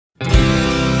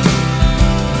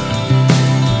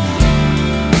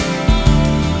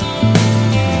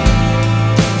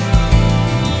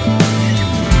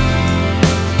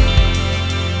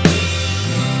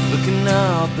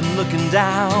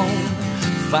down,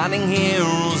 finding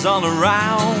heroes all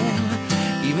around,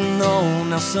 even though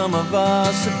now some of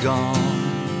us are gone.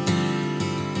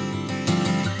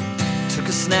 Took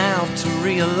us now to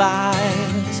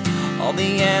realize all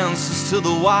the answers to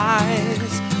the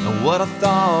whys, and what I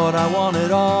thought I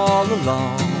wanted all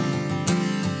along.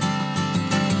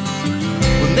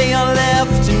 When they are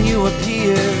left and you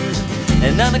appeared,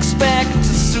 an unexpected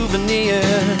souvenir,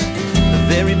 the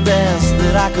very best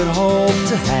that I could hope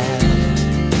to have.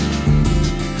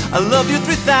 I love you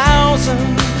 3000,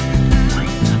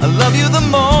 I love you the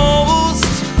most.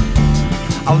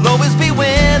 I'll always be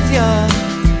with you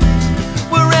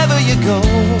wherever you go.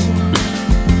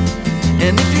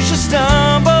 And if you should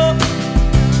stumble,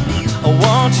 I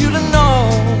want you to know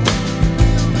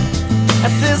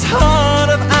that this heart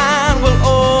of iron will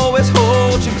always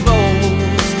hold you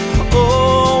close.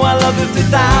 Oh, I love you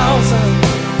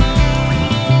 3000.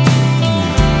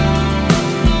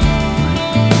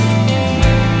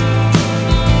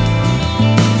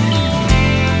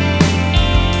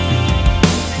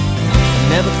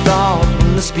 Never thought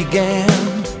when this began,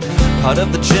 part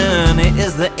of the journey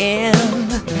is the end.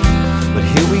 But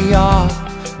here we are,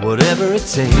 whatever it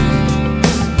takes.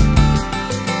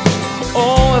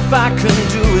 Oh, if I could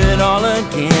do it all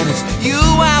again, it's you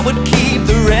I would keep,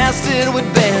 the rest it would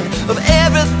bend. Of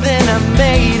everything I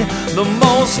made, the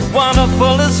most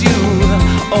wonderful is you.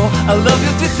 Oh, I love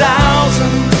you 3000,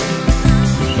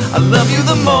 I love you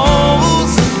the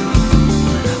most.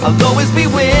 I'll always be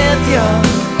with you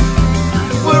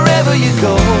wherever you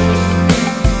go.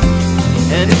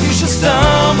 And if you should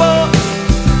stumble,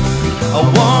 I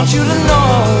want you to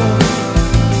know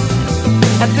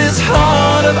that this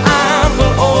heart of iron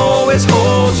will always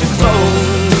hold you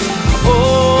close.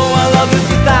 Oh, I love you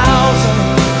 3000.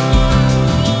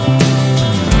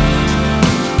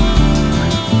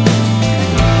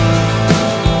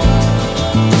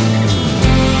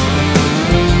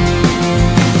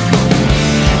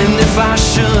 And if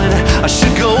I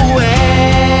should go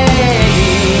away,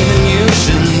 then you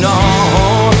should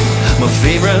know my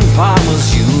favorite part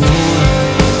was you.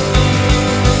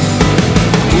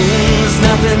 There's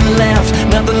nothing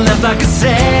left I could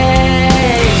say.